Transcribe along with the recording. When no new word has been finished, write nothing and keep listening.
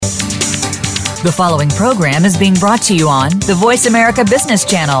The following program is being brought to you on the Voice America Business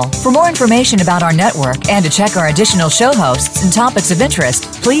Channel. For more information about our network and to check our additional show hosts and topics of interest,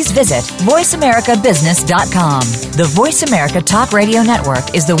 please visit voiceamericabusiness.com. The Voice America Talk Radio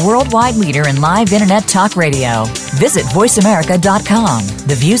Network is the worldwide leader in live Internet talk radio. Visit voiceamerica.com.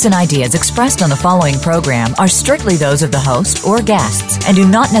 The views and ideas expressed on the following program are strictly those of the host or guests and do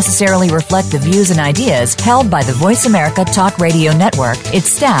not necessarily reflect the views and ideas held by the Voice America Talk Radio Network, its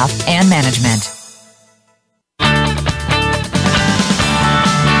staff, and management.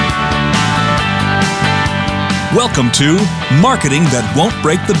 Welcome to Marketing That Won't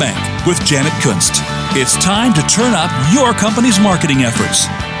Break the Bank with Janet Kunst. It's time to turn up your company's marketing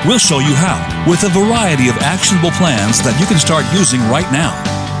efforts. We'll show you how with a variety of actionable plans that you can start using right now.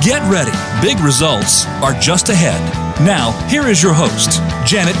 Get ready. Big results are just ahead. Now, here is your host,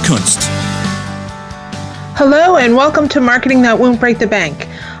 Janet Kunst. Hello and welcome to Marketing That Won't Break the Bank.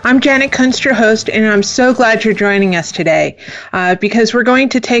 I'm Janet Kunst, your host, and I'm so glad you're joining us today because we're going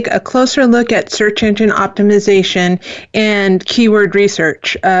to take a closer look at search engine optimization and keyword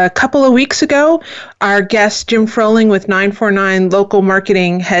research. A couple of weeks ago, our guest, Jim Froling with 949 Local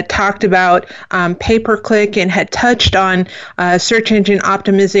Marketing, had talked about pay-per-click and had touched on search engine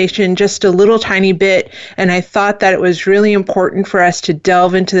optimization just a little tiny bit, and I thought that it was really important for us to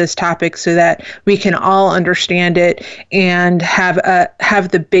delve into this topic so that we can all understand it and have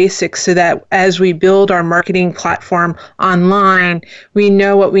the basics so that as we build our marketing platform online, we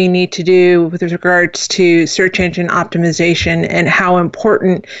know what we need to do with regards to search engine optimization and how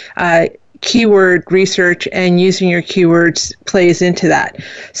important keyword research and using your keywords plays into that.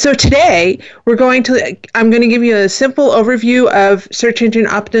 So today I'm going to give you a simple overview of search engine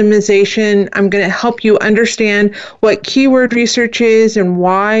optimization. I'm going to help you understand what keyword research is and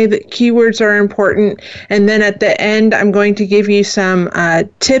why the keywords are important. And then at the end, I'm going to give you some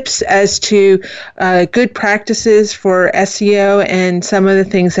tips as to good practices for SEO and some of the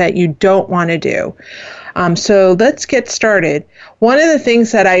things that you don't want to do. So let's get started. One of the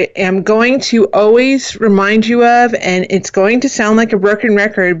things that I am going to always remind you of, and it's going to sound like a broken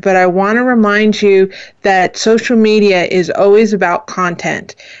record, but I want to remind you that social media is always about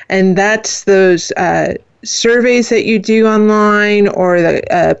content. And that's those surveys that you do online or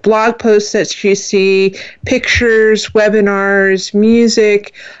the blog posts that you see, pictures, webinars,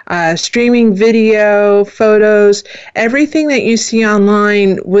 music, streaming video, photos, everything that you see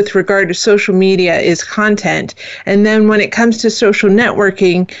online with regard to social media is content. And then when it comes to social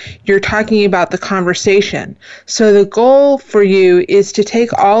networking, you're talking about the conversation. So the goal for you is to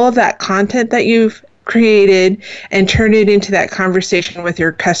take all of that content that you've created and turn it into that conversation with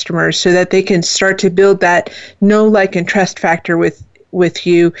your customers so that they can start to build that know, like, and trust factor with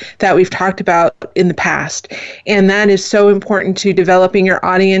you that we've talked about in the past. And that is so important to developing your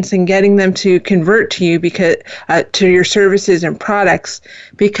audience and getting them to convert to you because to your services and products,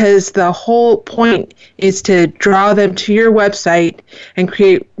 because the whole point is to draw them to your website and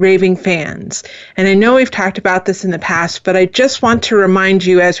create raving fans. And I know we've talked about this in the past, but I just want to remind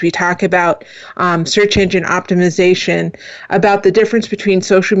you as we talk about search engine optimization about the difference between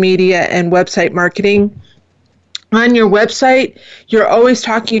social media and website marketing. On your website, you're always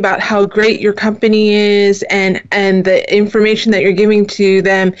talking about how great your company is, and the information that you're giving to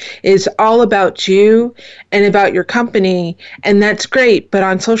them is all about you and about your company, and that's great. But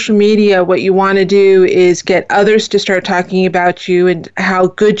on social media, what you want to do is get others to start talking about you and how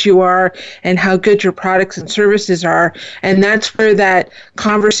good you are and how good your products and services are, and that's where that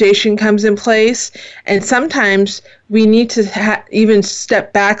conversation comes in place. And sometimes we need to even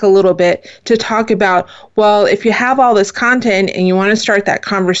step back a little bit to talk about, well, if you have all this content and you want to start that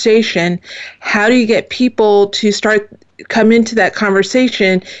conversation, how do you get people to come into that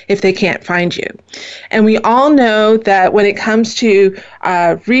conversation if they can't find you? And we all know that when it comes to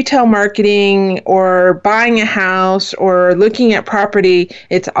retail marketing or buying a house or looking at property,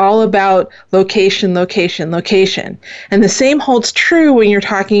 it's all about location, location, location. And the same holds true when you're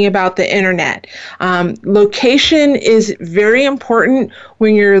talking about the internet. Location is very important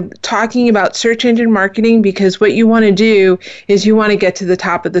when you're talking about search engine marketing, because what you want to do is you want to get to the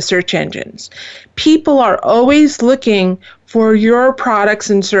top of the search engines. People are always looking for your products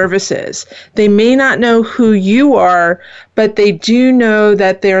and services. They may not know who you are, but they do know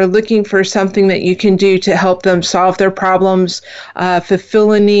that they're looking for something that you can do to help them solve their problems,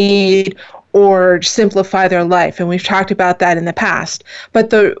 fulfill a need, or simplify their life. And we've talked about that in the past. But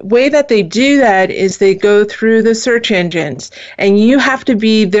the way that they do that is they go through the search engines, and you have to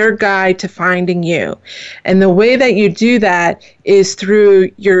be their guide to finding you. And the way that you do that is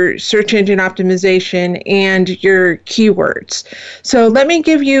through your search engine optimization and your keywords. So let me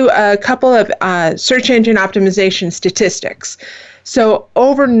give you a couple of search engine optimization statistics. So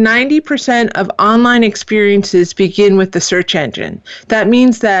over 90% of online experiences begin with the search engine. That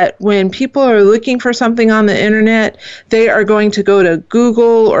means that when people are looking for something on the internet, they are going to go to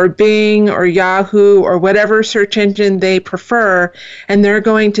Google or Bing or Yahoo or whatever search engine they prefer, and they're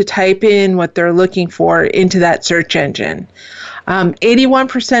going to type in what they're looking for into that search engine.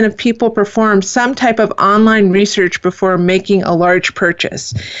 81% of people perform some type of online research before making a large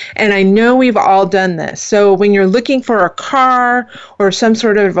purchase. And I know we've all done this. So when you're looking for a car or some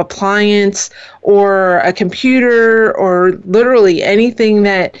sort of appliance or a computer or literally anything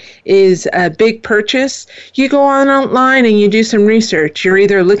that is a big purchase, you go online and you do some research. You're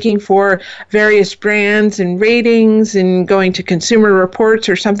either looking for various brands and ratings and going to Consumer Reports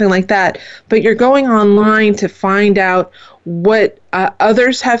or something like that, but you're going online to find out what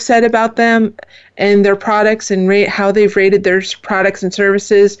others have said about them and their products and rate how they've rated their products and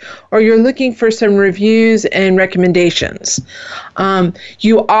services, or you're looking for some reviews and recommendations.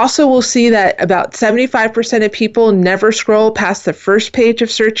 You also will see that about 75% of people never scroll past the first page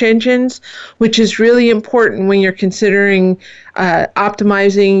of search engines, which is really important when you're considering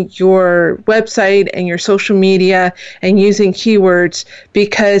optimizing your website and your social media and using keywords,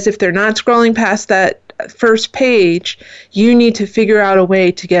 because if they're not scrolling past that first page, you need to figure out a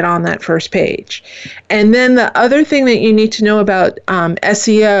way to get on that first page. And then the other thing that you need to know about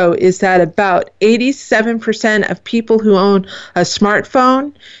SEO is that about 87% of people who own a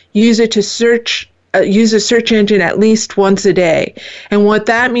smartphone use it to use a search engine at least once a day. And what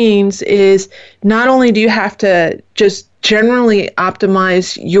that means is not only do you have to just generally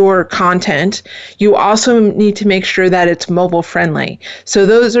optimize your content, you also need to make sure that it's mobile friendly. So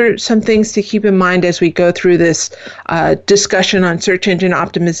those are some things to keep in mind as we go through this discussion on search engine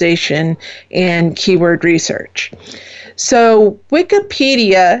optimization and keyword research. So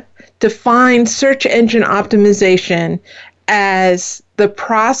Wikipedia defines search engine optimization as the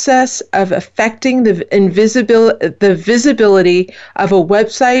process of affecting the visibility of a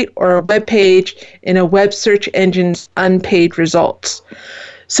website or a web page in a web search engine's unpaid results.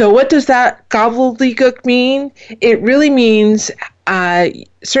 So what does that gobbledygook mean? It really means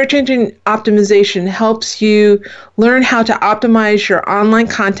search engine optimization helps you learn how to optimize your online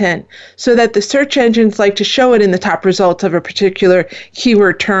content so that the search engines like to show it in the top results of a particular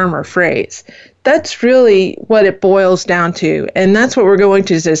keyword term or phrase. That's really what it boils down to, and that's what we're going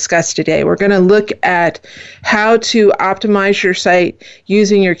to discuss today. We're going to look at how to optimize your site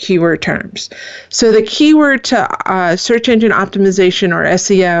using your keyword terms. So the keyword to search engine optimization, or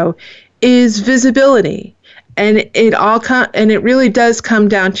SEO, is visibility, and it really does come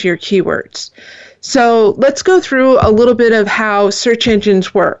down to your keywords. So let's go through a little bit of how search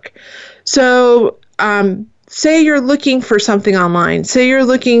engines work. So say you're looking for something online. Say you're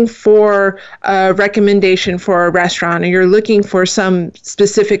looking for a recommendation for a restaurant, or you're looking for some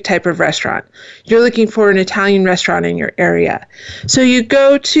specific type of restaurant. You're looking for an Italian restaurant in your area. So you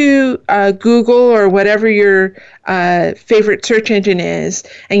go to Google or whatever your favorite search engine is,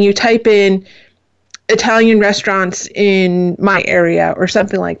 and you type in Italian restaurants in my area or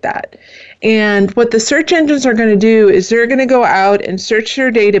something like that. And what the search engines are going to do is they're going to go out and search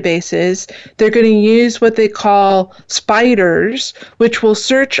their databases. They're going to use what they call spiders, which will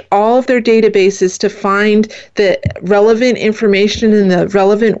search all of their databases to find the relevant information and the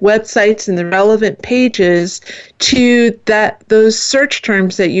relevant websites and the relevant pages to those search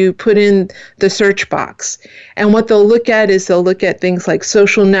terms that you put in the search box. And what they'll look at is they'll look at things like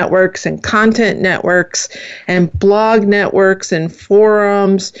social networks and content networks and blog networks and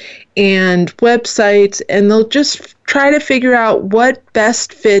forums and websites, and they'll just try to figure out what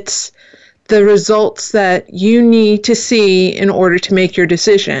best fits the results that you need to see in order to make your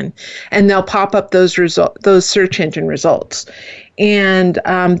decision. And they'll pop up those search engine results. And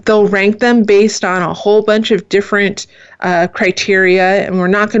they'll rank them based on a whole bunch of different criteria. And we're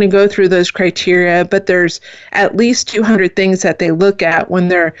not going to go through those criteria, but there's at least 200 things that they look at when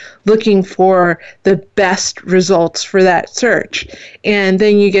they're looking for the best results for that search. And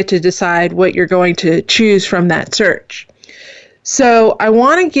then you get to decide what you're going to choose from that search. So I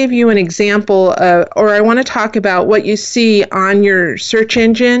want to give you an example or I want to talk about what you see on your search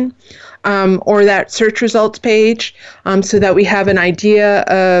engine or that search results page so that we have an idea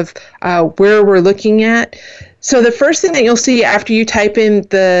of where we're looking at. So the first thing that you'll see after you type in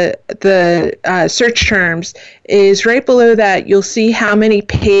the search terms is right below that you'll see how many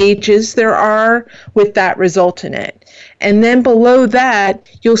pages there are with that result in it. And then below that,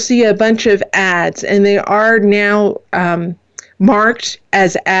 you'll see a bunch of ads, and they are now marked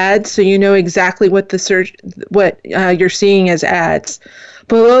as ads, so you know exactly what you're seeing as ads.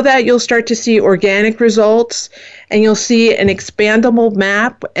 Below that, you'll start to see organic results, and you'll see an expandable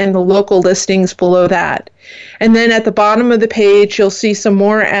map and the local listings below that. And then at the bottom of the page, you'll see some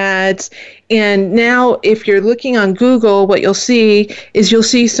more ads. And now if you're looking on Google, what you'll see is you'll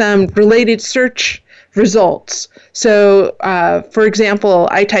see some related search results. So, for example,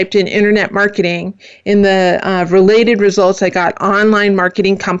 I typed in internet marketing. In the related results, I got online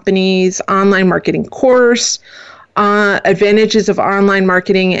marketing companies, online marketing course, advantages of online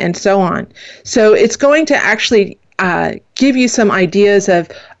marketing, and so on. So it's going to actually give you some ideas of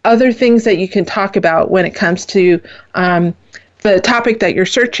other things that you can talk about when it comes to the topic that you're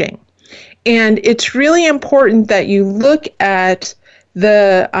searching. And it's really important that you look at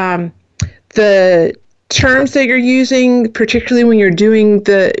the terms that you're using, particularly when you're doing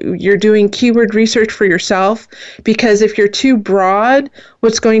keyword research for yourself, because if you're too broad,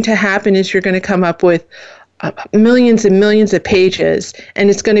 what's going to happen is you're going to come up with millions and millions of pages, and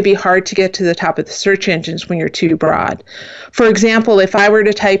it's going to be hard to get to the top of the search engines when you're too broad. For example, if I were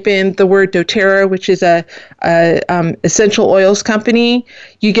to type in the word doTERRA, which is a essential oils company,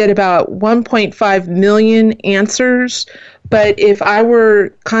 you get about 1.5 million answers. But if I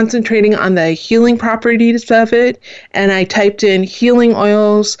were concentrating on the healing properties of it, and I typed in healing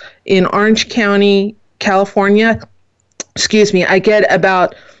oils in Orange County, California, I get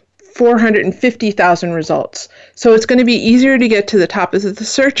about 450,000 results. So it's going to be easier to get to the top of the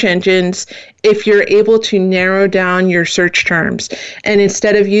search engines if you're able to narrow down your search terms. And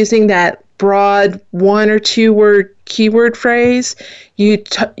instead of using that broad 1 or 2 word keyword phrase, you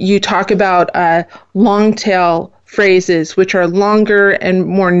talk about long tail phrases, which are longer and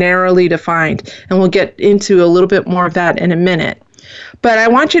more narrowly defined. And we'll get into a little bit more of that in a minute. But I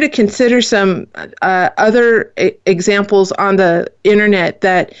want you to consider some other examples on the internet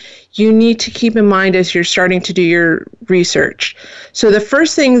that you need to keep in mind as you're starting to do your research. So the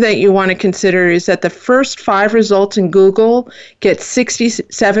first thing that you want to consider is that the first 5 results in Google get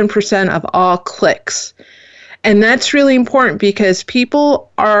 67% of all clicks. And that's really important because people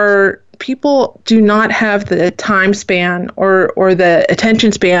do not have the time span or the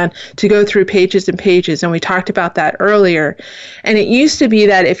attention span to go through pages and pages, and we talked about that earlier. And it used to be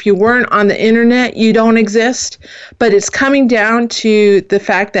that if you weren't on the internet, you don't exist, but it's coming down to the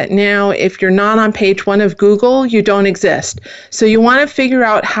fact that now if you're not on page 1 of Google, you don't exist. So you want to figure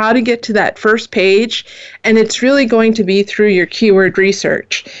out how to get to that first page, and it's really going to be through your keyword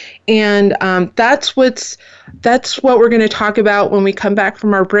research. And that's what we're going to talk about when we come back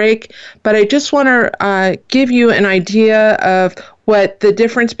from our break. But I just want to give you an idea of what the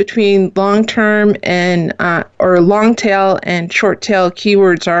difference between long-term and or long-tail and short-tail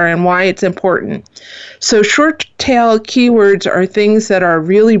keywords are and why it's important. So short-tail keywords are things that are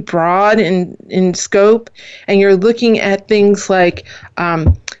really broad in scope, and you're looking at things like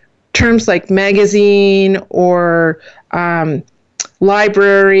terms like magazine or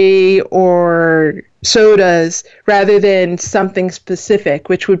library or sodas rather than something specific,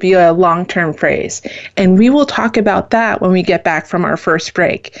 which would be a long-term phrase. And we will talk about that when we get back from our first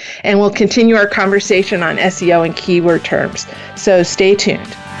break. And we'll continue our conversation on SEO and keyword terms. So stay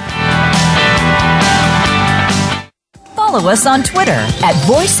tuned. Follow us on Twitter at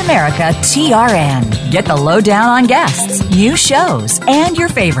VoiceAmericaTRN. Get the lowdown on guests, new shows, and your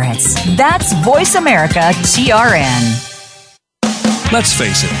favorites. That's VoiceAmericaTRN. Let's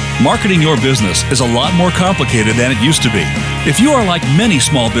face it, marketing your business is a lot more complicated than it used to be. If you are like many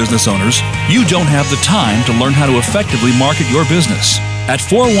small business owners, you don't have the time to learn how to effectively market your business. At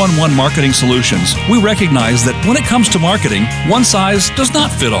 411 Marketing Solutions, we recognize that when it comes to marketing, one size does not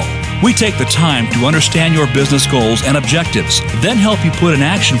fit all. We take the time to understand your business goals and objectives, then help you put an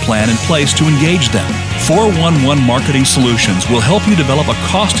action plan in place to engage them. 411 Marketing Solutions will help you develop a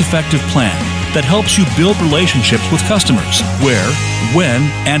cost-effective plan that helps you build relationships with customers, where, when,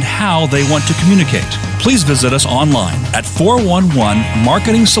 and how they want to communicate. Please visit us online at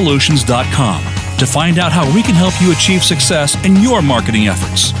 411marketingsolutions.com to find out how we can help you achieve success in your marketing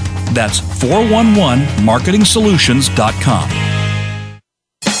efforts. That's 411marketingsolutions.com.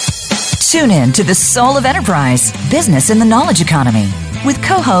 Tune in to The Soul of Enterprise, Business in the Knowledge Economy, with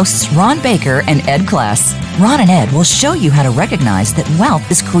co-hosts Ron Baker and Ed Kless. Ron and Ed will show you how to recognize that wealth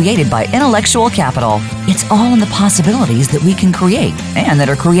is created by intellectual capital. It's all in the possibilities that we can create and that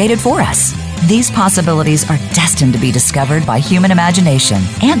are created for us. These possibilities are destined to be discovered by human imagination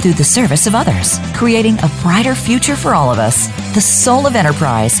and through the service of others, creating a brighter future for all of us. The Soul of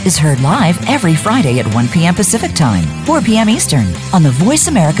Enterprise is heard live every Friday at 1 p.m. Pacific Time, 4 p.m. Eastern on the Voice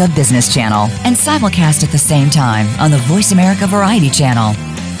America Business Channel and simulcast at the same time on the Voice America Variety Channel.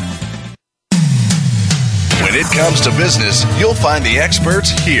 When it comes to business, you'll find the experts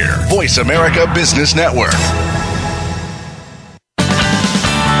here. Voice America Business Network.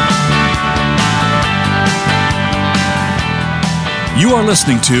 You are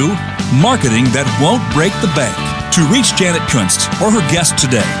listening to Marketing That Won't Break the Bank. To reach Janet Kunst or her guest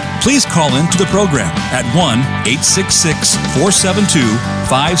today, please call in to the program at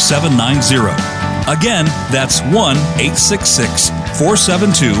 1-866-472-5790. Again, that's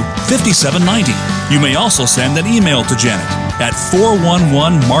 1-866-472-5790. You may also send an email to Janet at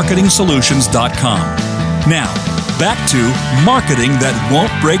 411marketingsolutions.com. Now, back to Marketing That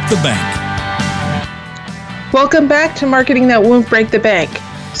Won't Break the Bank. Welcome back to Marketing That Won't Break the Bank.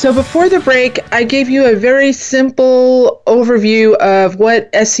 So before the break, I gave you a very simple overview of what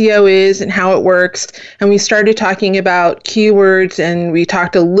SEO is and how it works. And we started talking about keywords, and we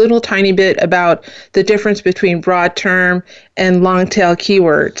talked a little tiny bit about the difference between broad term and long tail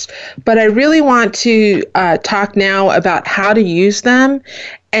keywords. But I really want to talk now about how to use them.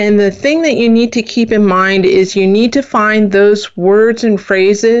 And the thing that you need to keep in mind is you need to find those words and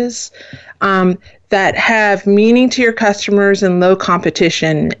phrases that have meaning to your customers and low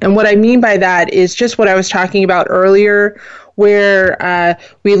competition. And what I mean by that is just what I was talking about earlier, where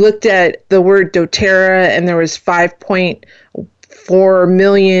we looked at the word doTERRA and there was 5.4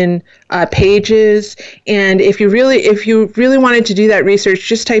 million pages. And if you really wanted to do that research,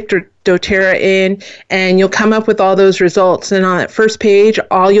 just type doTERRA in and you'll come up with all those results. And on that first page,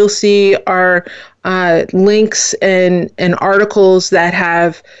 all you'll see are links and articles that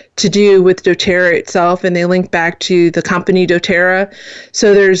have to do with doTERRA itself, and they link back to the company doTERRA.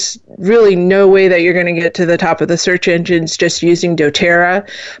 So there's really no way that you're going to get to the top of the search engines just using doTERRA.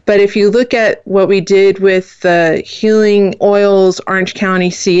 But if you look at what we did with the Healing Oils Orange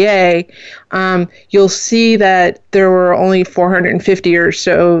County, CA, you'll see that there were only 450 or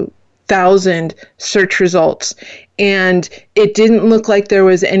so thousand search results. And it didn't look like there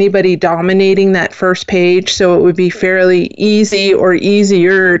was anybody dominating that first page, so it would be fairly easy or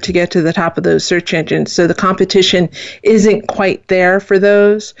easier to get to the top of those search engines. So the competition isn't quite there for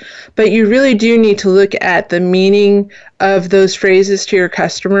those. But you really do need to look at the meaning of those phrases to your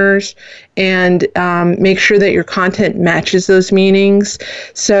customers and make sure that your content matches those meanings.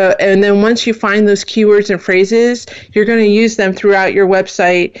 So, and then once you find those keywords and phrases, you're going to use them throughout your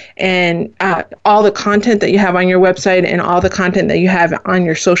website and all the content that you have on your website and all the content that you have on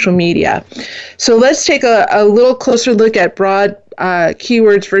your social media. So let's take a little closer look at broad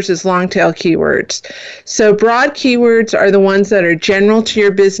keywords versus long tail keywords. So broad keywords are the ones that are general to your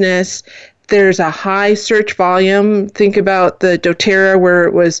business. There's a high search volume. Think about the doTERRA where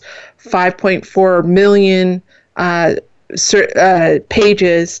it was 5.4 million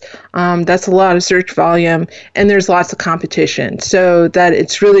pages. That's a lot of search volume, and there's lots of competition. So that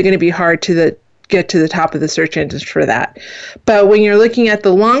it's really going to be hard to get to the top of the search engines for that. But when you're looking at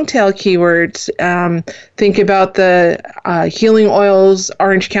the long tail keywords, think about the Healing Oils,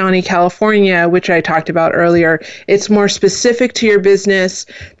 Orange County, California, which I talked about earlier. It's more specific to your business.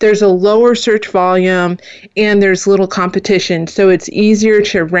 There's a lower search volume and there's little competition. So it's easier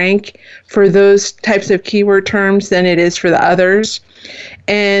to rank for those types of keyword terms than it is for the others.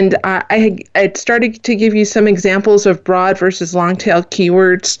 And I started to give you some examples of broad versus long tail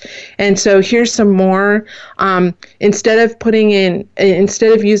keywords. And so here's some more. Instead of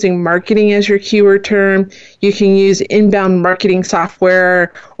using marketing as your keyword term, you can use inbound marketing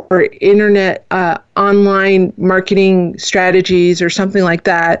software or internet online marketing strategies or something like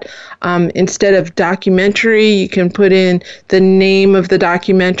that. Instead of documentary, you can put in the name of the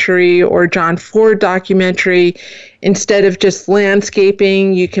documentary or John Ford documentary. Instead of just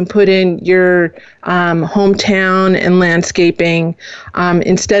landscaping, you can put in your hometown and landscaping.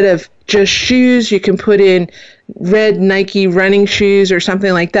 Instead of just shoes, you can put in red Nike running shoes or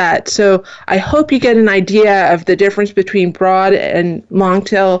something like that. So I hope you get an idea of the difference between broad and long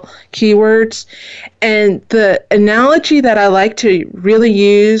tail keywords. And the analogy that I like to really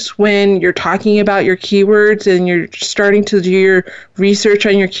use when you're talking about your keywords and you're starting to do your research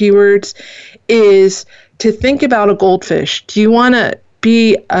on your keywords is to think about a goldfish. Do you want to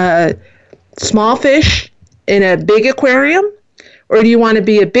be a small fish in a big aquarium, or do you want to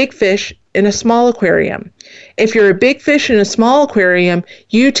be a big fish in a small aquarium? If you're a big fish in a small aquarium,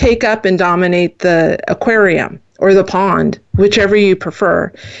 you take up and dominate the aquarium or the pond, whichever you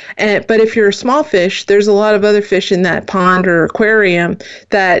prefer. But if you're a small fish, there's a lot of other fish in that pond or aquarium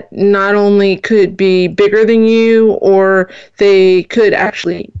that not only could be bigger than you, or they could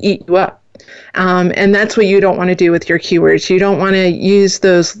actually eat you up. And that's what you don't want to do with your keywords. You don't want to use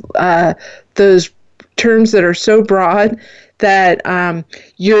those terms that are so broad that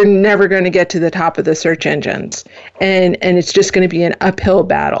you're never going to get to the top of the search engines, and it's just going to be an uphill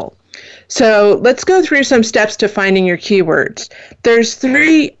battle. So let's go through some steps to finding your keywords. There's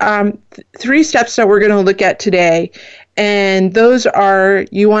three steps that we're going to look at today, and those are: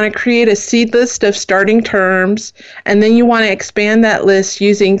 you want to create a seed list of starting terms, and then you want to expand that list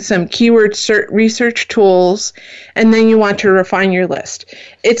using some keyword research tools, and then you want to refine your list.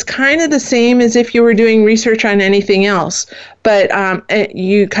 It's kind of the same as if you were doing research on anything else, but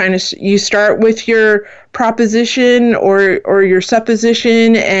you start with your proposition or your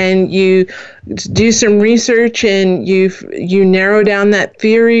supposition, and you do some research, and you narrow down that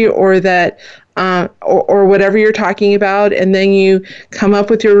theory or that or whatever you're talking about, and then you come up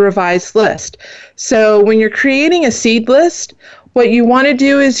with your revised list. So when you're creating a seed list, what you want to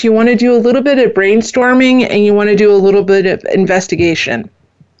do is you want to do a little bit of brainstorming, and you want to do a little bit of investigation.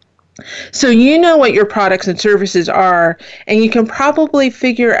 So you know what your products and services are, and you can probably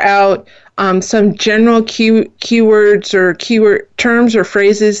figure out some general keywords or keyword terms or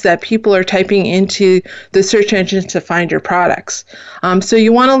phrases that people are typing into the search engines to find your products. So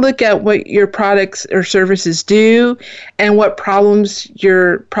you want to look at what your products or services do and what problems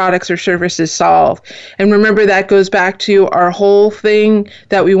your products or services solve. And remember, that goes back to our whole thing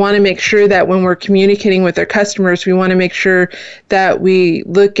that we want to make sure that when we're communicating with our customers, we want to make sure that we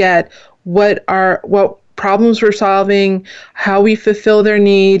look at what problems we're solving, how we fulfill their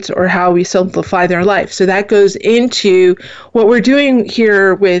needs, or how we simplify their life. So that goes into what we're doing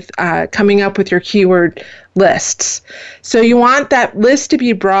here with coming up with your keyword lists. So you want that list to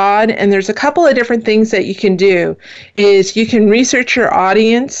be broad, and there's a couple of different things that you can do. Is you can research your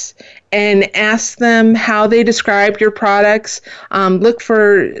audience and ask them how they describe your products. Look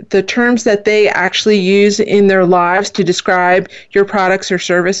for the terms that they actually use in their lives to describe your products or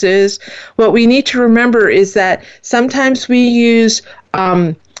services. What we need to remember is that sometimes we use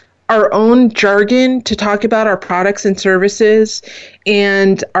our own jargon to talk about our products and services,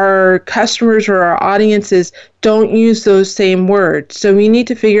 and our customers or our audiences don't use those same words. So we need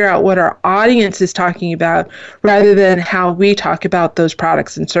to figure out what our audience is talking about rather than how we talk about those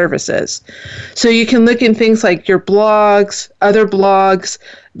products and services. So you can look in things like your blogs, other blogs,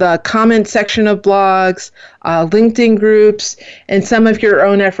 the comment section of blogs, LinkedIn groups, and some of your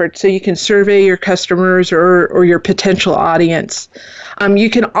own efforts, so you can survey your customers or your potential audience.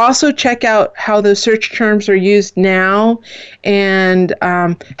 You can also check out how those search terms are used now, and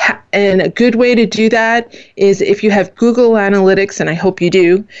a good way to do that is if you have Google Analytics, and I hope you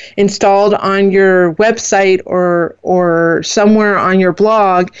do, installed on your website or somewhere on your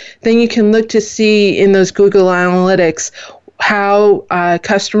blog, then you can look to see in those Google Analytics how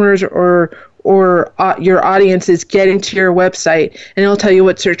customers or your audience is getting to your website, and it'll tell you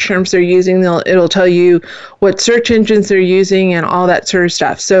what search terms they're using. It'll tell you what search engines they're using and all that sort of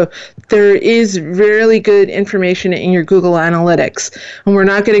stuff. So there is really good information in your Google Analytics, and we're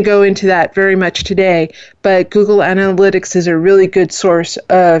not going to go into that very much today, but Google Analytics is a really good source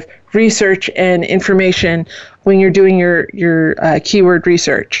of research and information when you're doing your keyword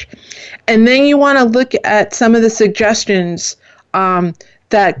research. And then you want to look at some of the suggestions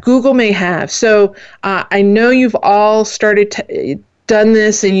that Google may have. So I know you've all done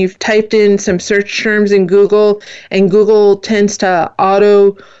this, and you've typed in some search terms in Google, and Google tends to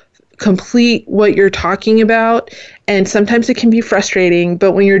auto complete what you're talking about, and sometimes it can be frustrating,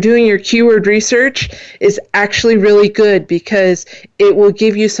 but when you're doing your keyword research, it's actually really good because it will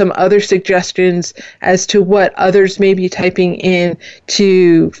give you some other suggestions as to what others may be typing in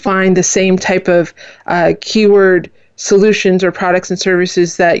to find the same type of keyword solutions or products and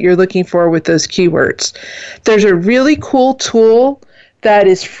services that you're looking for with those keywords. There's a really cool tool that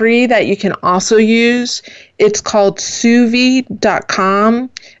is free that you can also use. It's called Soov.com,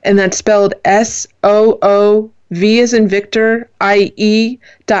 and that's spelled SOOV as in Victor,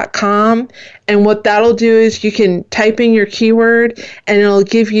 IE.com. And what that'll do is you can type in your keyword, and it'll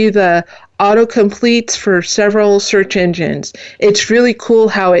give you the autocompletes for several search engines. It's really cool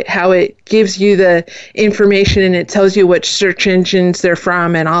how it gives you the information, and it tells you which search engines they're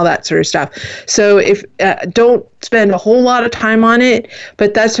from and all that sort of stuff. So if don't spend a whole lot of time on it,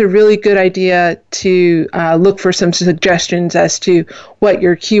 but that's a really good idea to look for some suggestions as to what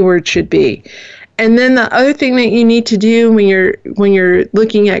your keyword should be. And then the other thing that you need to do when you're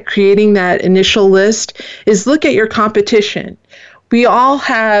looking at creating that initial list is look at your competition. We all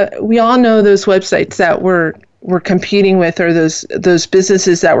know those websites that we're competing with, or those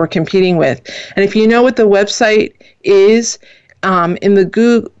businesses that we're competing with. And if you know what the website is, in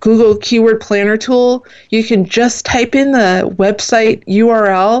the Google Keyword Planner tool, you can just type in the website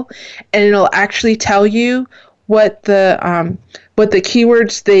URL, and it'll actually tell you what the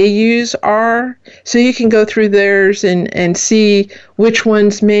keywords they use are. So you can go through theirs and see which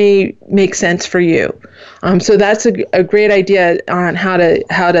ones may make sense for you. So that's a great idea on how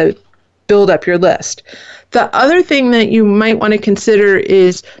to build up your list. The other thing that you might want to consider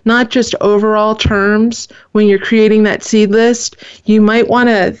is not just overall terms when you're creating that seed list. You might want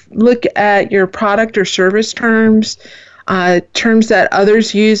to look at your product or service terms, terms that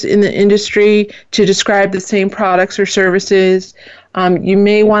others use in the industry to describe the same products or services. You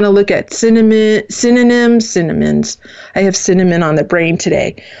may want to look at synonyms. I have cinnamon on the brain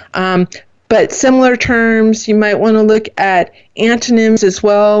today. But similar terms, you might want to look at antonyms as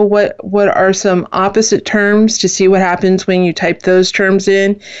well. What are some opposite terms to see what happens when you type those terms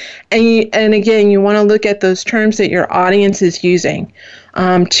in? And again, you want to look at those terms that your audience is using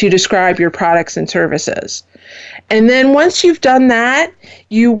to describe your products and services. And then once you've done that,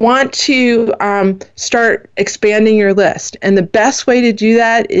 you want to start expanding your list. And the best way to do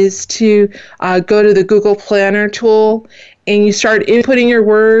that is to go to the Google Planner tool, and you start inputting your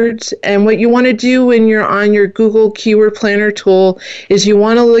words. And what you want to do when you're on your Google Keyword Planner tool is you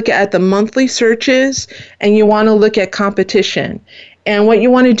want to look at the monthly searches, and you want to look at competition. And what you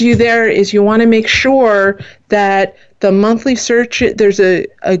want to do there is you want to make sure that the monthly search, there's a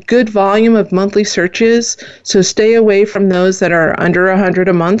good volume of monthly searches. So stay away from those that are under 100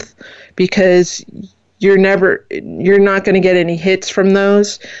 a month, because you're not going to get any hits from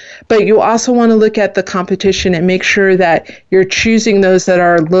those. But you also want to look at the competition and make sure that you're choosing those that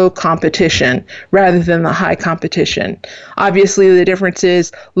are low competition rather than the high competition. Obviously, the difference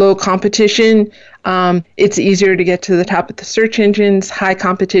is low competition, it's easier to get to the top of the search engines. High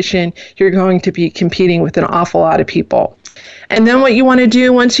competition, you're going to be competing with an awful lot of people. And then what you want to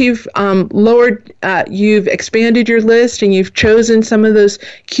do once you've you've expanded your list and you've chosen some of those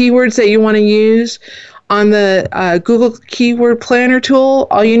keywords that you want to use, on the Google Keyword Planner tool,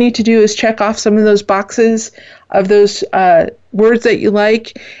 all you need to do is check off some of those boxes of those words that you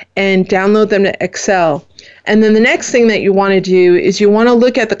like and download them to Excel. And then the next thing that you want to do is you want to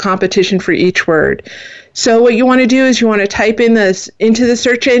look at the competition for each word. So what you want to do is you want to type in this into the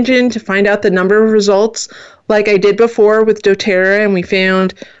search engine to find out the number of results, like I did before with doTERRA, and we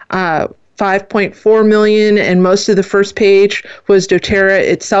found 5.4 million, and most of the first page was doTERRA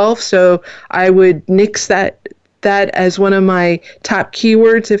itself. So I would nix that as one of my top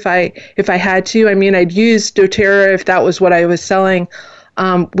keywords if I had to. I mean, I'd use doTERRA if that was what I was selling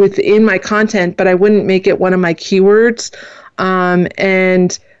within my content, but I wouldn't make it one of my keywords.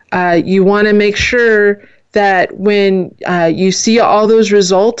 And you want to make sure that when you see all those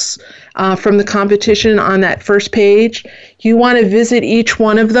results from the competition on that first page, you want to visit each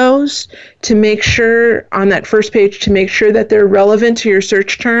one of those to make sure on that first page to make sure that they're relevant to your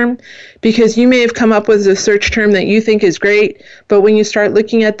search term, because you may have come up with a search term that you think is great, but when you start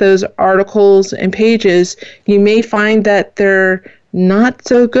looking at those articles and pages, you may find that they're not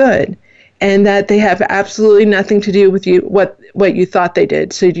so good and that they have absolutely nothing to do with what you thought they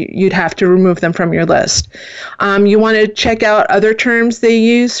did. So you'd have to remove them from your list. You want to check out other terms they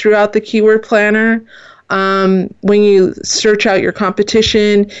use throughout the Keyword Planner when you search out your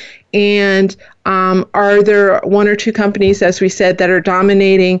competition. And are there one or two companies, as we said, that are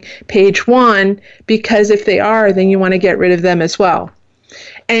dominating page one? Because if they are, then you want to get rid of them as well.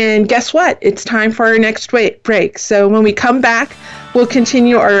 And guess what? It's time for our next break. So when we come back, we'll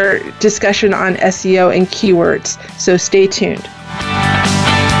continue our discussion on SEO and keywords. So stay tuned.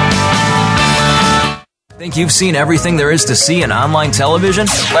 Think you've seen everything there is to see in online television?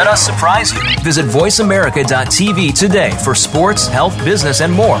 Let us surprise you. Visit voiceamerica.tv today for sports, health, business,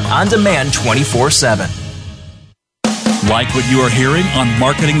 and more on demand 24/7. Like what you are hearing on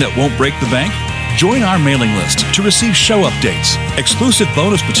Marketing That Won't Break the Bank? Join our mailing list to receive show updates, exclusive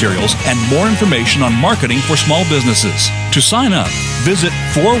bonus materials, and more information on marketing for small businesses. To sign up, visit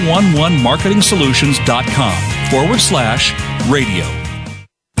 411marketingsolutions.com/radio.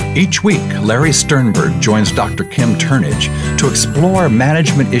 Each week, Larry Sternberg joins Dr. Kim Turnage to explore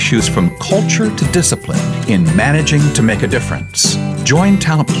management issues from culture to discipline in managing to make a difference. Join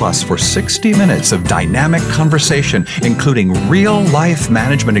Talent Plus for 60 minutes of dynamic conversation, including real-life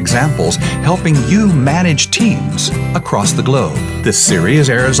management examples helping you manage teams across the globe. This series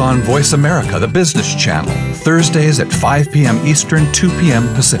airs on Voice America, the business channel, Thursdays at 5 p.m. Eastern, 2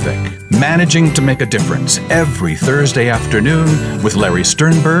 p.m. Pacific. Managing to make a difference every Thursday afternoon with Larry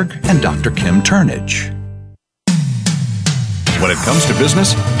Sternberg and Dr. Kim Turnage. When it comes to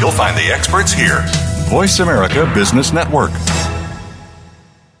business, you'll find the experts here. Voice America Business Network.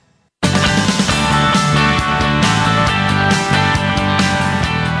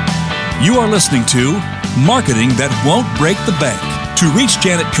 You are listening to Marketing That Won't Break the Bank. To reach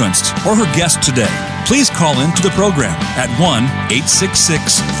Janet Kunst or her guest today, please call in to the program at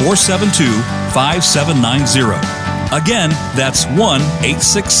 1-866-472-5790. Again, that's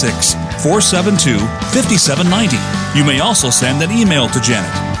 1-866-472-5790. You may also send an email to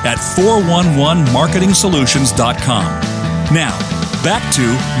Janet at 411marketingsolutions.com. Now, back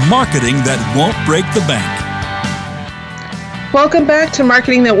to Marketing That Won't Break the Bank. Welcome back to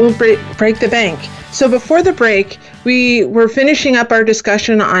Marketing That Won't Break the Bank. So before the break, we were finishing up our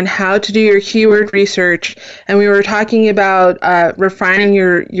discussion on how to do your keyword research, and we were talking about refining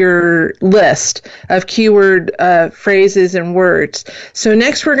your list of keyword phrases and words. So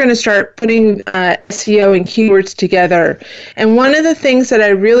next we're going to start putting SEO and keywords together. And one of the things that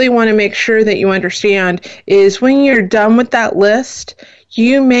I really want to make sure that you understand is when you're done with that list,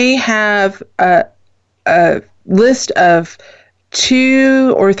 you may have a list of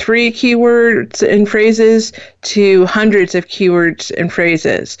 2 or 3 keywords and phrases to hundreds of keywords and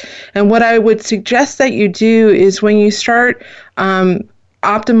phrases. And what I would suggest that you do is when you start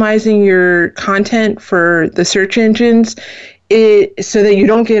optimizing your content for the search engines, so that you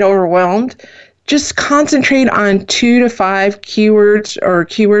don't get overwhelmed, just concentrate on 2 to 5 keywords or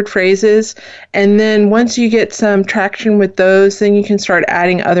keyword phrases. And then once you get some traction with those, then you can start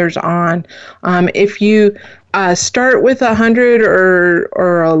adding others on. If you start with 100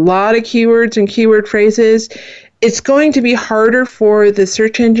 or a lot of keywords and keyword phrases, it's going to be harder for the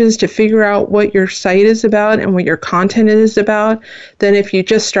search engines to figure out what your site is about and what your content is about than if you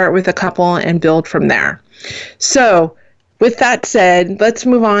just start with a couple and build from there. So with that said, let's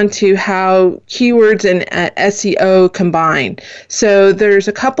move on to how keywords and SEO combine. So there's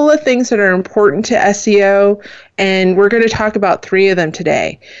a couple of things that are important to SEO, and we're going to talk about 3 of them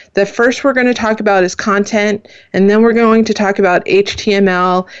today. The first we're going to talk about is content, and then we're going to talk about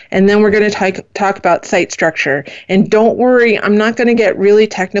HTML, and then we're going to talk about site structure. And don't worry, I'm not going to get really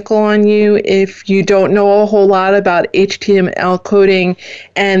technical on you if you don't know a whole lot about HTML coding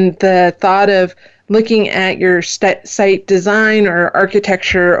and the thought of looking at your site design or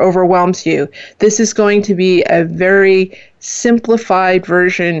architecture overwhelms you. This is going to be a very simplified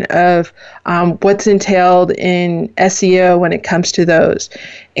version of what's entailed in SEO when it comes to those.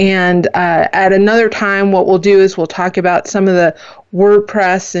 And at another time, what we'll do is we'll talk about some of the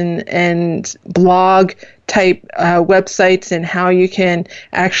WordPress and blog type websites and how you can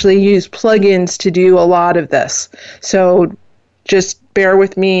actually use plugins to do a lot of this. So just bear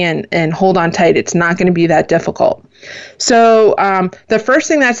with me and hold on tight. It's not going to be that difficult. So the first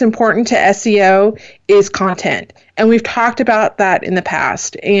thing that's important to SEO is content. And we've talked about that in the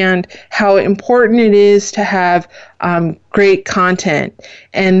past and how important it is to have great content.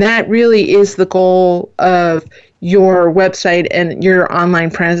 And that really is the goal of your website and your online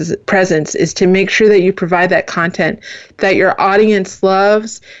presence, is to make sure that you provide that content that your audience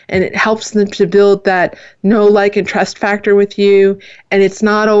loves, and it helps them to build that know, like, and trust factor with you. And it's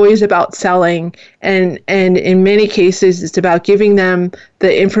not always about selling, and in many cases it's about giving them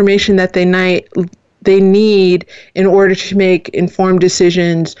the information that they need in order to make informed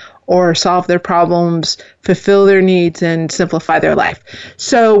decisions or solve their problems, fulfill their needs, and simplify their life.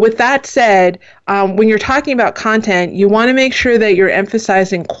 So with that said, when you're talking about content, you want to make sure that you're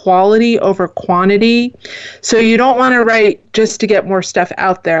emphasizing quality over quantity. So you don't want to write just to get more stuff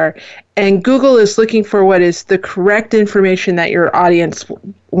out there. And Google is looking for what is the correct information that your audience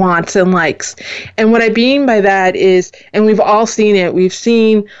wants and likes. And what I mean by that is, and we've all seen it, we've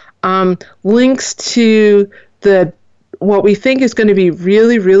seen links to what we think is going to be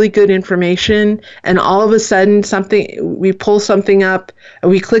really, really good information, and all of a sudden we pull something up,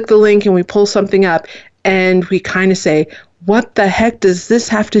 we click the link and we pull something up, and we kind of say, what the heck does this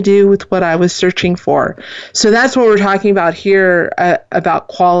have to do with what I was searching for? So that's what we're talking about here, about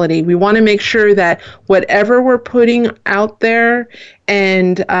quality. We want to make sure that whatever we're putting out there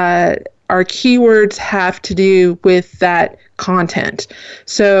and our keywords have to do with that content.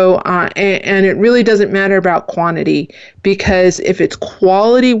 So, and it really doesn't matter about quantity, because if it's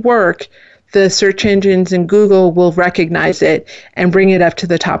quality work, the search engines in Google will recognize it and bring it up to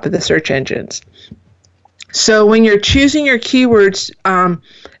the top of the search engines. So when you're choosing your keywords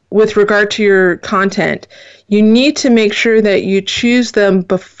with regard to your content, you need to make sure that you choose them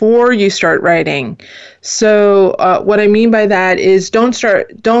before you start writing. So what I mean by that is don't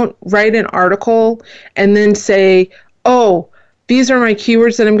write an article and then say, oh, these are my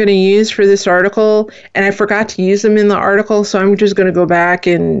keywords that I'm going to use for this article, and I forgot to use them in the article, so I'm just going to go back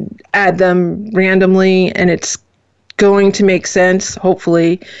and add them randomly, and it's going to make sense,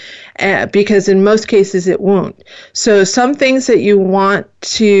 hopefully, because in most cases it won't. So some things that you want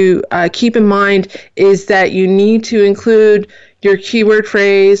to keep in mind is that you need to include your keyword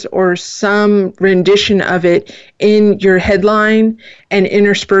phrase or some rendition of it in your headline and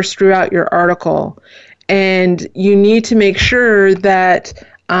interspersed throughout your article. And you need to make sure that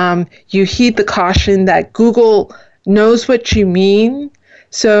you heed the caution that Google knows what you mean.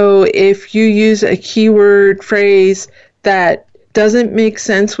 So if you use a keyword phrase that doesn't make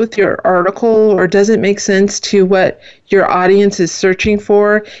sense with your article or doesn't make sense to what your audience is searching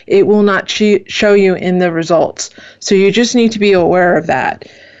for, it will not show you in the results. So you just need to be aware of that.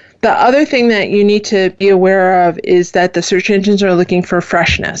 The other thing that you need to be aware of is that the search engines are looking for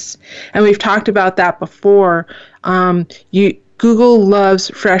freshness. And we've talked about that before. Google loves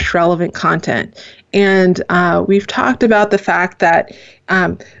fresh, relevant content. And we've talked about the fact that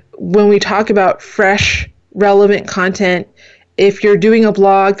when we talk about fresh, relevant content, if you're doing a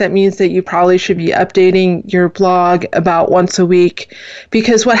blog, that means that you probably should be updating your blog about once a week.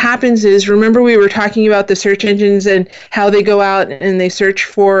 Because what happens is, remember we were talking about the search engines and how they go out and they search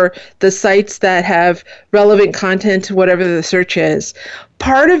for the sites that have relevant content to whatever the search is.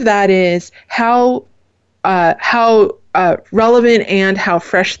 Part of that is how relevant and how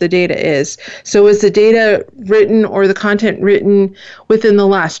fresh the data is. So is the data written or the content written within the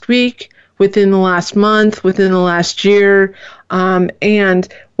last week, within the last month, within the last year? And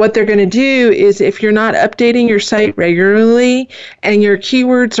what they're going to do is, if you're not updating your site regularly and your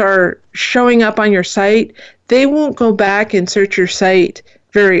keywords are showing up on your site, they won't go back and search your site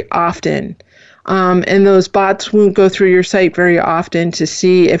very often. And those bots won't go through your site very often to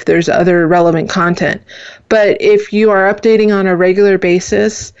see if there's other relevant content. But if you are updating on a regular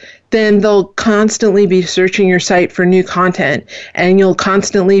basis, then they'll constantly be searching your site for new content, and you'll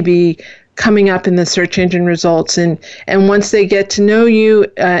constantly be coming up in the search engine results. And once they get to know you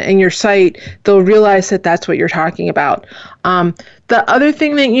and your site, they'll realize that that's what you're talking about. The other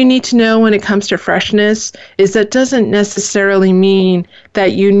thing that you need to know when it comes to freshness is that doesn't necessarily mean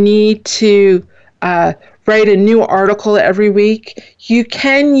that you need to write a new article every week. You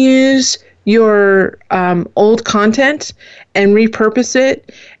can use your old content and repurpose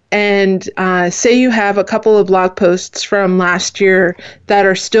it. And say you have a couple of blog posts from last year that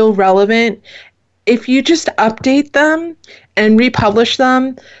are still relevant. If you just update them and republish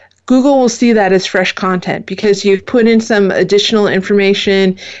them, Google will see that as fresh content because you've put in some additional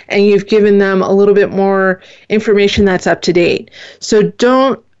information and you've given them a little bit more information that's up to date. So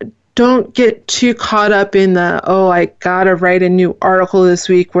don't get too caught up in the, I gotta write a new article this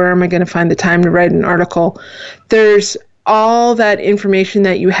week. Where am I going to find the time to write an article? There's all that information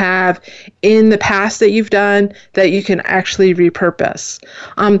that you have in the past that you've done that you can actually repurpose.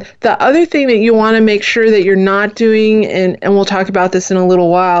 The other thing that you want to make sure that you're not doing, and we'll talk about this in a little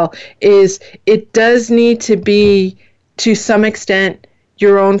while, is it does need to be, to some extent,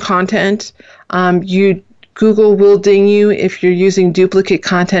 your own content. Google will ding you if you're using duplicate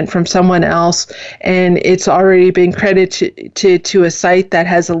content from someone else, and it's already been credited to a site that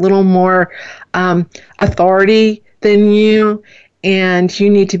has a little more authority than you, and you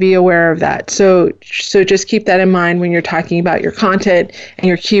need to be aware of that. So just keep that in mind when you're talking about your content and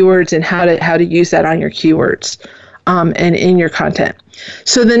your keywords and how to use that on your keywords and in your content.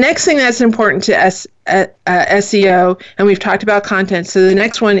 So the next thing that's important to SEO, and we've talked about content, so the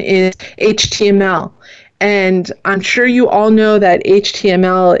next one is HTML. And I'm sure you all know that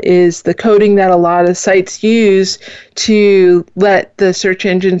HTML is the coding that a lot of sites use to let the search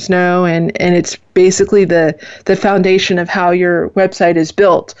engines know, and it's basically the foundation of how your website is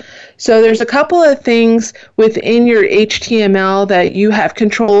built. So there's a couple of things within your HTML that you have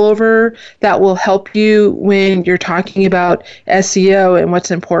control over that will help you when you're talking about SEO and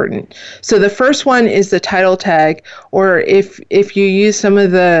what's important. So the first one is the title tag, or if you use some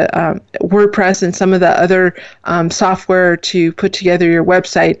of the WordPress and some of the other software to put together your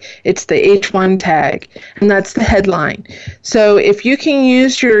website, it's the H1 tag, and that's the headline. So if you can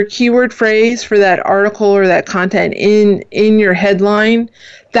use your keyword phrase for that article or that content in your headline,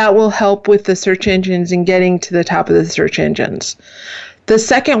 that will help with the search engines and getting to the top of the search engines. The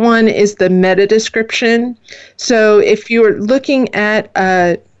second one is the meta description. So if you're looking at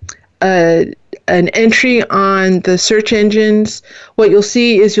an entry on the search engines, what you'll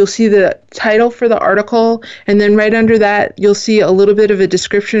see is the title for the article, and then right under that you'll see a little bit of a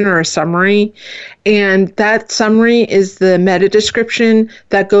description or a summary, and that summary is the meta description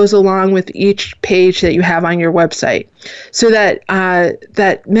that goes along with each page that you have on your website. So that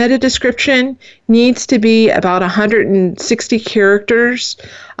that meta description needs to be about 160 characters.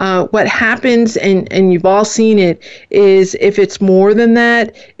 What happens, and you've all seen it, is if it's more than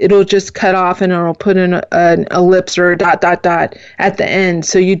that, it'll just cut off and it'll put in an ellipse or a ... at the end.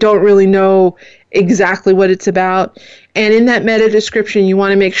 So you don't really know exactly what it's about. And in that meta description, you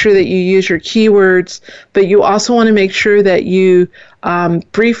want to make sure that you use your keywords, but you also want to make sure that you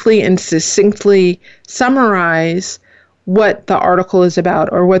briefly and succinctly summarize what the article is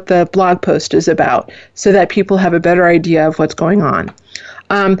about or what the blog post is about, so that people have a better idea of what's going on.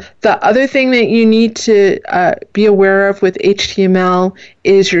 The other thing that you need to be aware of with HTML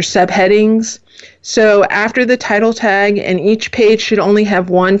is your subheadings. So after the title tag, and each page should only have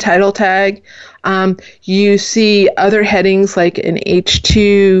one title tag, you see other headings like an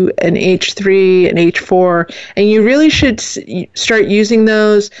H2, an H3, an H4, and you really should start using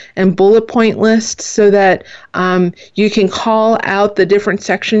those and bullet point lists so that you can call out the different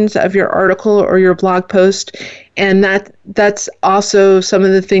sections of your article or your blog post. And that's also some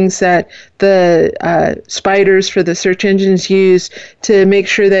of the things that the spiders for the search engines use to make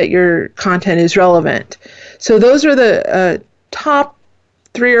sure that your content is relevant. So those are the top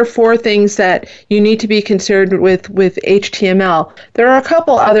 3 or 4 things that you need to be concerned with HTML. There are a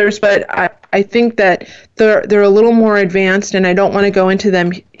couple others, but I think that they're a little more advanced, and I don't want to go into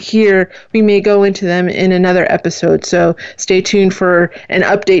them here. We may go into them in another episode, so stay tuned for an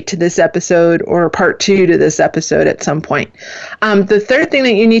update to this episode or part 2 to this episode at some point. The third thing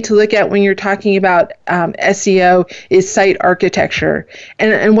that you need to look at when you're talking about SEO is site architecture.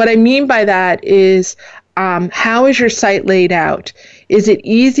 And what I mean by that is how is your site laid out? Is it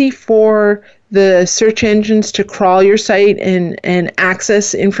easy for the search engines to crawl your site and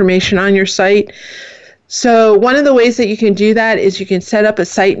access information on your site? So one of the ways that you can do that is you can set up a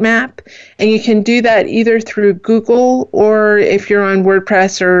sitemap, and you can do that either through Google, or if you're on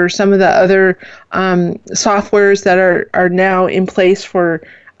WordPress or some of the other softwares that are now in place for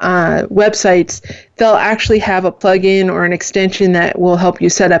websites, they'll actually have a plugin or an extension that will help you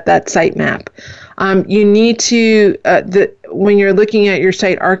set up that sitemap. You need to, when you're looking at your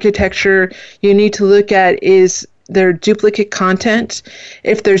site architecture, you need to look at, is there duplicate content?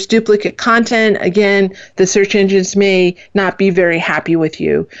 If there's duplicate content, again, the search engines may not be very happy with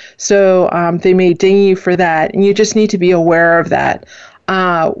you. So they may ding you for that, and you just need to be aware of that.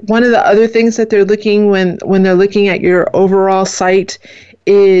 One of the other things that they're looking when they're looking at your overall site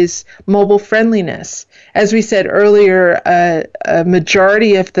is mobile friendliness. As we said earlier, a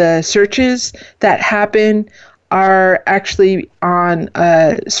majority of the searches that happen are actually on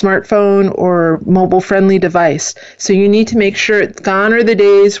a smartphone or mobile-friendly device. So you need to make sure, gone are the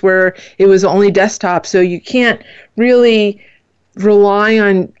days where it was only desktop, so you can't really rely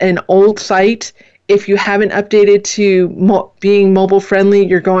on an old site. If you haven't updated to being mobile-friendly,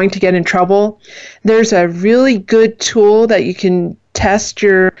 you're going to get in trouble. There's a really good tool that you can test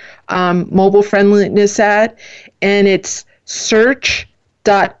your mobile friendliness at, and it's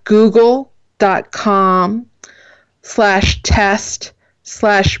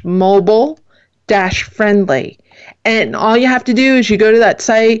search.google.com/test/mobile-friendly. And all you have to do is you go to that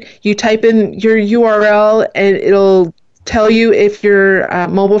site, you type in your URL, and it'll tell you if you're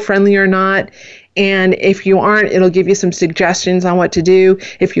mobile friendly or not. And if you aren't, it'll give you some suggestions on what to do.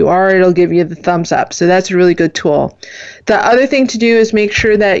 If you are, it'll give you the thumbs up. So that's a really good tool. The other thing to do is make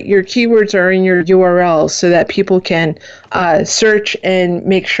sure that your keywords are in your URLs so that people can search and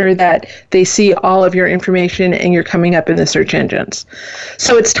make sure that they see all of your information and you're coming up in the search engines.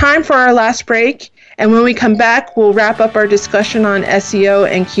 So it's time for our last break. And when we come back, we'll wrap up our discussion on SEO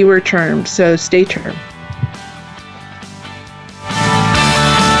and keyword terms. So stay tuned.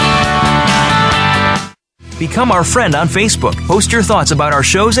 Become our friend on Facebook. Post your thoughts about our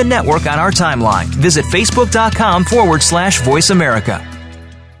shows and network on our timeline. Visit facebook.com/Voice America.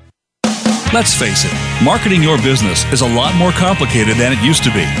 Let's face it, marketing your business is a lot more complicated than it used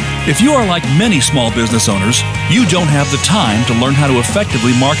to be. If you are like many small business owners, you don't have the time to learn how to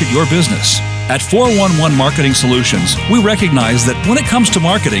effectively market your business. At 411 Marketing Solutions, we recognize that when it comes to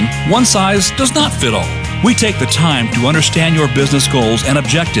marketing, one size does not fit all. We take the time to understand your business goals and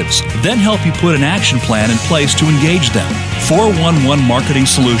objectives, then help you put an action plan in place to engage them. 411 Marketing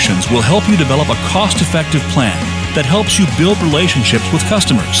Solutions will help you develop a cost-effective plan that helps you build relationships with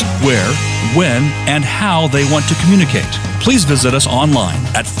customers where, when, and how they want to communicate. Please visit us online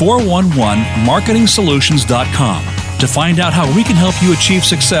at 411marketingsolutions.com to find out how we can help you achieve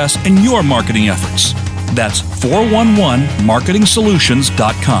success in your marketing efforts. That's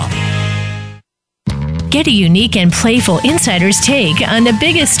 411marketingsolutions.com. Get a unique and playful insider's take on the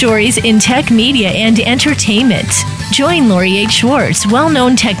biggest stories in tech, media, and entertainment. Join Lori H. Schwartz,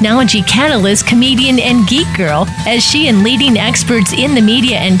 well-known technology catalyst, comedian, and geek girl, as she and leading experts in the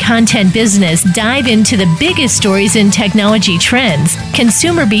media and content business dive into the biggest stories in technology trends,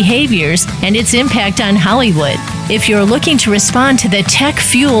 consumer behaviors, and its impact on Hollywood. If you're looking to respond to the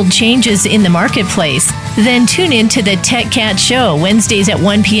tech-fueled changes in the marketplace, then tune in to the Tech Cat Show, Wednesdays at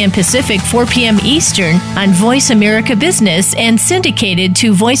 1 p.m. Pacific, 4 p.m. Eastern on Voice America Business and syndicated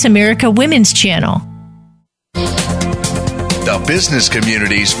to Voice America Women's Channel. The business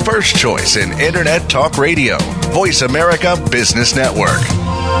community's first choice in Internet Talk Radio. Voice America Business Network.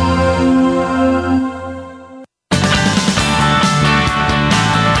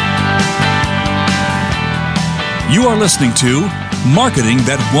 You are listening to Marketing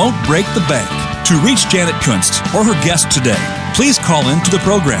That Won't Break the Bank. To reach Janet Kunst or her guest today, please call in to the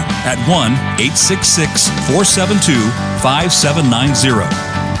program at 1-866-472-5790.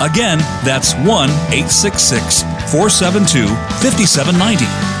 Again, that's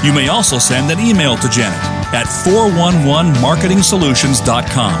 1-866-472-5790. You may also send an email to Janet at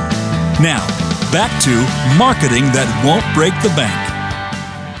 411marketingsolutions.com. Now, back to Marketing That Won't Break the Bank.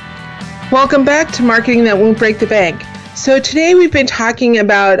 Welcome back to Marketing That Won't Break the Bank. So today we've been talking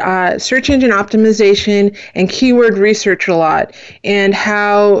about search engine optimization and keyword research a lot, and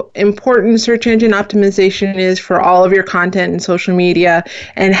how important search engine optimization is for all of your content and social media,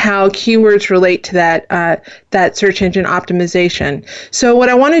 and how keywords relate to that search engine optimization. So what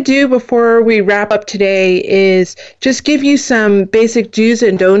I want to do before we wrap up today is just give you some basic do's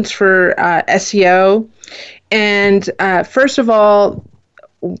and don'ts for SEO. And first of all,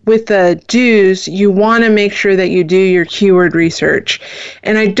 with the do's, you want to make sure that you do your keyword research.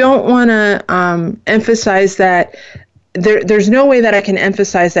 And I don't want to emphasize that. There's no way that I can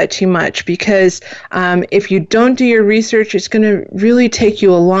emphasize that too much, because if you don't do your research, it's going to really take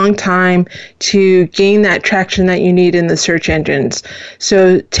you a long time to gain that traction that you need in the search engines.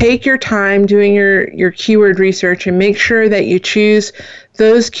 So take your time doing your keyword research and make sure that you choose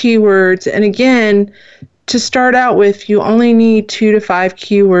those keywords. And again, to start out with, you only need 2 to 5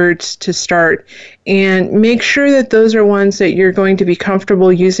 keywords to start, and make sure that those are ones that you're going to be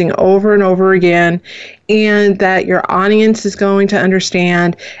comfortable using over and over again, and that your audience is going to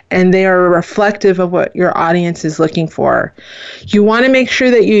understand, and they are reflective of what your audience is looking for. You want to make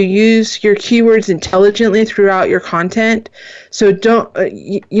sure that you use your keywords intelligently throughout your content. So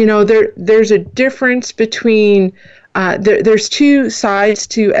there's a difference between there's 2 sides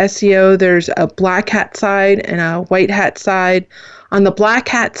to SEO. There's a black hat side and a white hat side. On the black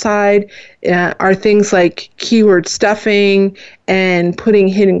hat side are things like keyword stuffing and putting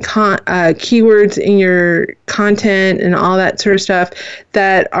hidden keywords in your content and all that sort of stuff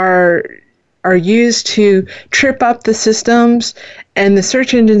that are used to trip up the systems. And the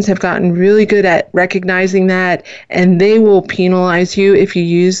search engines have gotten really good at recognizing that, and they will penalize you if you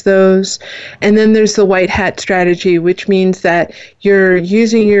use those. And then there's the white hat strategy, which means that you're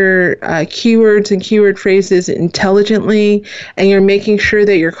using your keywords and keyword phrases intelligently, and you're making sure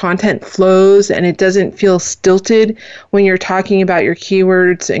that your content flows and it doesn't feel stilted when you're talking about your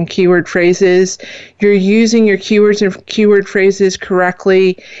keywords and keyword phrases. You're using your keywords and keyword phrases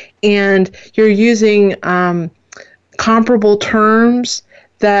correctly, and you're using comparable terms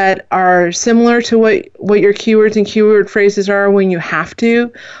that are similar to what your keywords and keyword phrases are when you have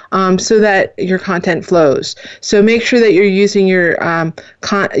to, so that your content flows. So make sure that you're using your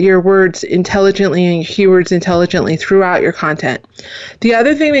words intelligently and your keywords intelligently throughout your content. The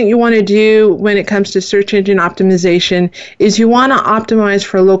other thing that you want to do when it comes to search engine optimization is you want to optimize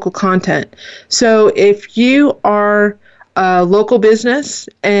for local content. So if you are a local business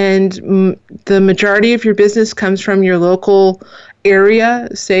and the majority of your business comes from your local area,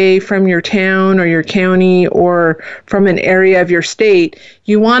 say from your town or your county or from an area of your state,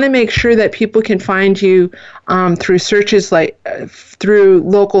 you want to make sure that people can find you through searches through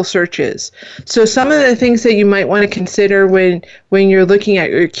local searches. So some of the things that you might want to consider when you're looking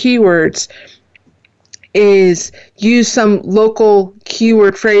at your keywords is use some local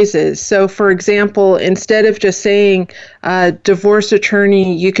keyword phrases. So for example, instead of just saying divorce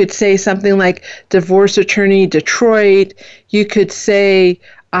attorney, you could say something like divorce attorney Detroit. You could say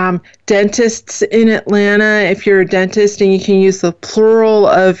dentists in Atlanta, if you're a dentist, and you can use the plural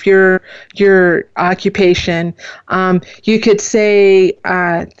of your occupation. You could say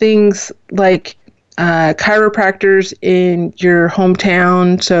things like chiropractors in your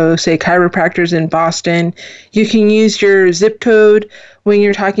hometown, so say chiropractors in Boston. You can use your zip code when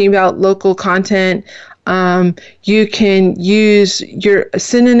you're talking about local content. You can use your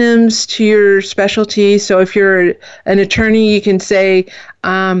synonyms to your specialty. So if you're an attorney, you can say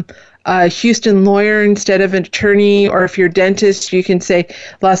a Houston lawyer instead of an attorney, or if you're a dentist, you can say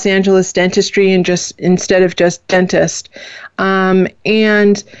Los Angeles dentistry and instead of just dentist.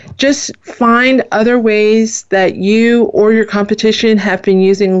 And just find other ways that you or your competition have been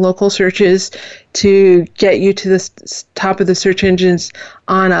using local searches to get you to the top of the search engines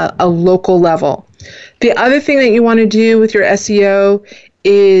on a local level. The other thing that you want to do with your SEO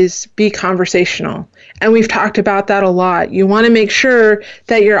is be conversational. And we've talked about that a lot. You want to make sure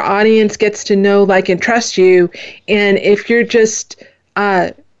that your audience gets to know, like, and trust you. And if you're just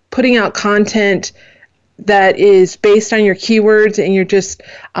putting out content that is based on your keywords and you're just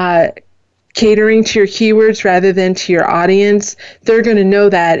catering to your keywords rather than to your audience, they're going to know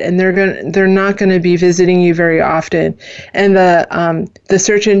that, and they're not going to be visiting you very often. And the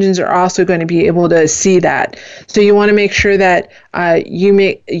search engines are also going to be able to see that. So you want to make sure that you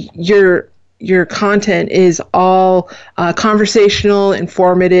make your content is all conversational,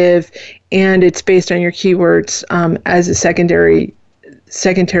 informative, and it's based on your keywords as a secondary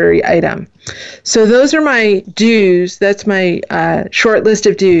item. So those are my do's. That's my short list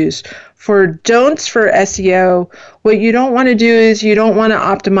of do's. For don'ts for SEO, what you don't want to do is you don't want to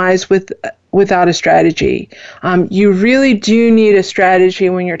optimize without a strategy. You really do need a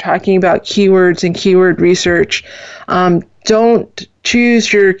strategy when you're talking about keywords and keyword research. Don't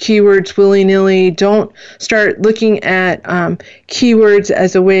choose your keywords willy-nilly. Don't start looking at keywords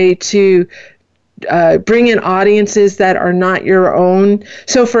as a way to bring in audiences that are not your own.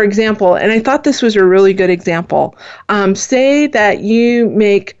 So, for example, and I thought this was a really good example, say that you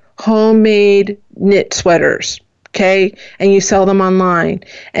make homemade knit sweaters, okay, and you sell them online.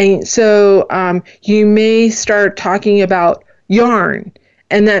 And so you may start talking about yarn,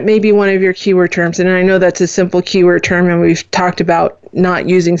 and that may be one of your keyword terms. And I know that's a simple keyword term, and we've talked about not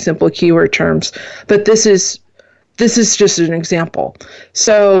using simple keyword terms, but this is just an example.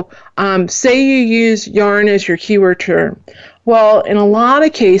 So say you use yarn as your keyword term. Well, in a lot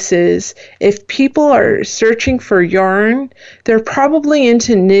of cases, if people are searching for yarn, they're probably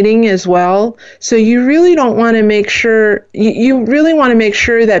into knitting as well. So you really don't want to make sure, you really want to make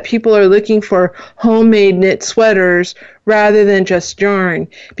sure that people are looking for homemade knit sweaters rather than just yarn.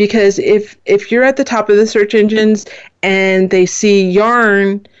 Because if you're at the top of the search engines and they see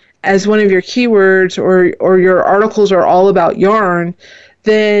yarn as one of your keywords, or your articles are all about yarn,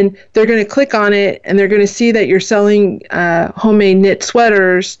 then they're going to click on it and they're going to see that you're selling homemade knit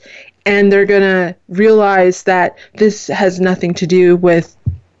sweaters, and they're going to realize that this has nothing to do with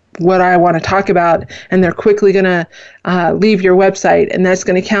what I want to talk about, and they're quickly going to leave your website, and that's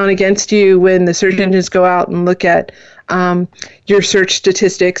going to count against you when the search engines go out and look at your search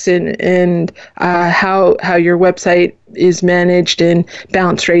statistics and how your website is managed and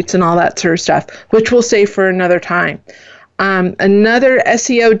bounce rates and all that sort of stuff, which we'll save for another time. Another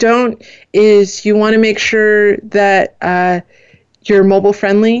SEO don't is you want to make sure that you're mobile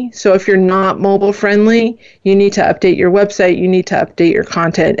friendly. So if you're not mobile friendly, you need to update your website, you need to update your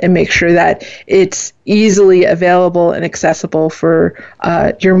content and make sure that it's easily available and accessible for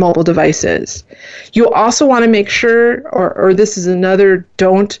your mobile devices. You also want to make sure, or this is another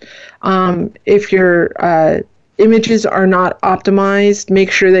don't, if your images are not optimized,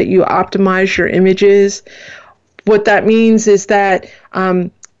 make sure that you optimize your images. What that means is that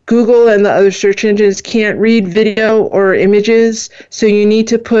Google and the other search engines can't read video or images, so you need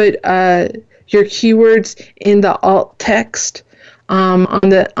to put your keywords in the alt text on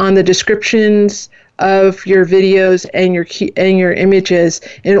the descriptions of your videos and your images,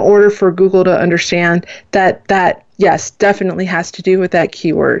 in order for Google to understand that yes, definitely has to do with that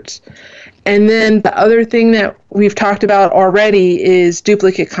keywords. And then the other thing that we've talked about already is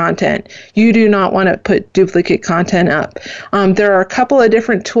duplicate content. You do not want to put duplicate content up. There are a couple of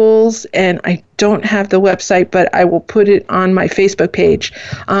different tools, and I don't have the website, but I will put it on my Facebook page.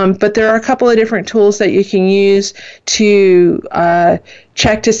 But there are a couple of different tools that you can use to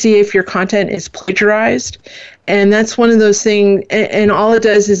check to see if your content is plagiarized. And that's one of those things, and all it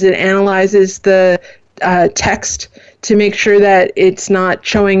does is it analyzes the text to make sure that it's not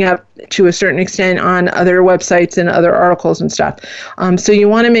showing up to a certain extent on other websites and other articles and stuff. So you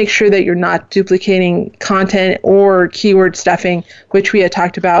want to make sure that you're not duplicating content or keyword stuffing, which we had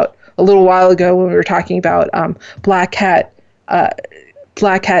talked about a little while ago when we were talking about black hat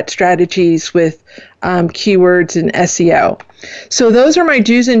strategies with keywords and SEO. So those are my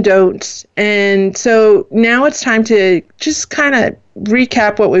do's and don'ts. And so now it's time to just kind of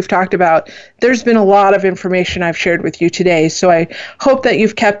recap what we've talked about. There's been a lot of information I've shared with you today, so I hope that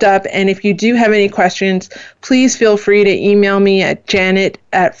you've kept up. And if you do have any questions, please feel free to email me at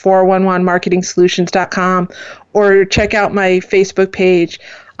janet@411marketingsolutions.com or check out my Facebook page.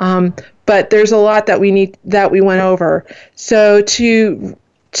 But there's a lot that we went over. So to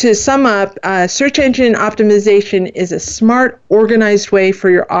sum up, search engine optimization is a smart, organized way for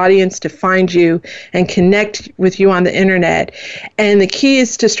your audience to find you and connect with you on the internet. And the key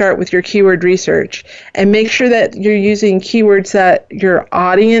is to start with your keyword research and make sure that you're using keywords that your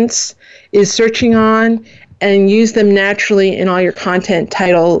audience is searching on and use them naturally in all your content,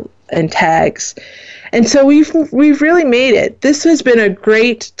 title, and tags. And so we've really made it. This has been a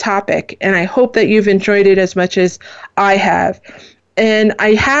great topic, and I hope that you've enjoyed it as much as I have. And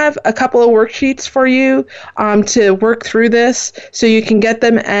I have a couple of worksheets for you to work through this. So you can get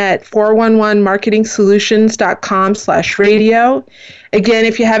them at 411marketingsolutions.com/radio. Again,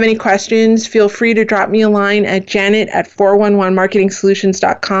 if you have any questions, feel free to drop me a line at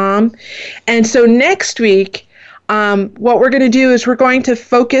janet@411marketingsolutions.com. And so next week, what we're going to do is we're going to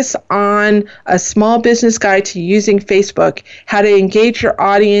focus on a small business guide to using Facebook, how to engage your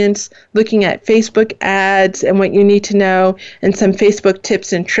audience, looking at Facebook ads and what you need to know, and some Facebook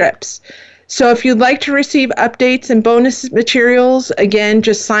tips and trips. So if you'd like to receive updates and bonus materials, again,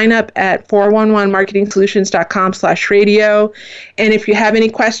 just sign up at 411marketingsolutions.com/radio. And if you have any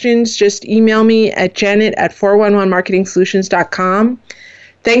questions, just email me at janet@411marketingsolutions.com.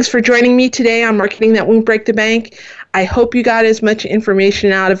 Thanks for joining me today on Marketing That Won't Break the Bank. I hope you got as much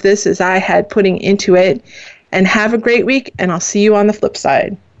information out of this as I had putting into it. And have a great week, and I'll see you on the flip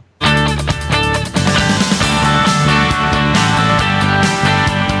side.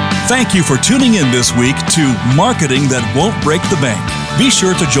 Thank you for tuning in this week to Marketing That Won't Break the Bank. Be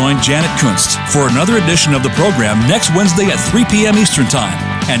sure to join Janet Kunst for another edition of the program next Wednesday at 3 p.m. Eastern Time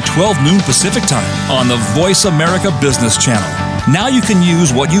and 12 noon Pacific Time on the Voice America Business Channel. Now you can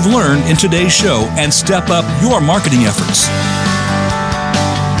use what you've learned in today's show and step up your marketing efforts.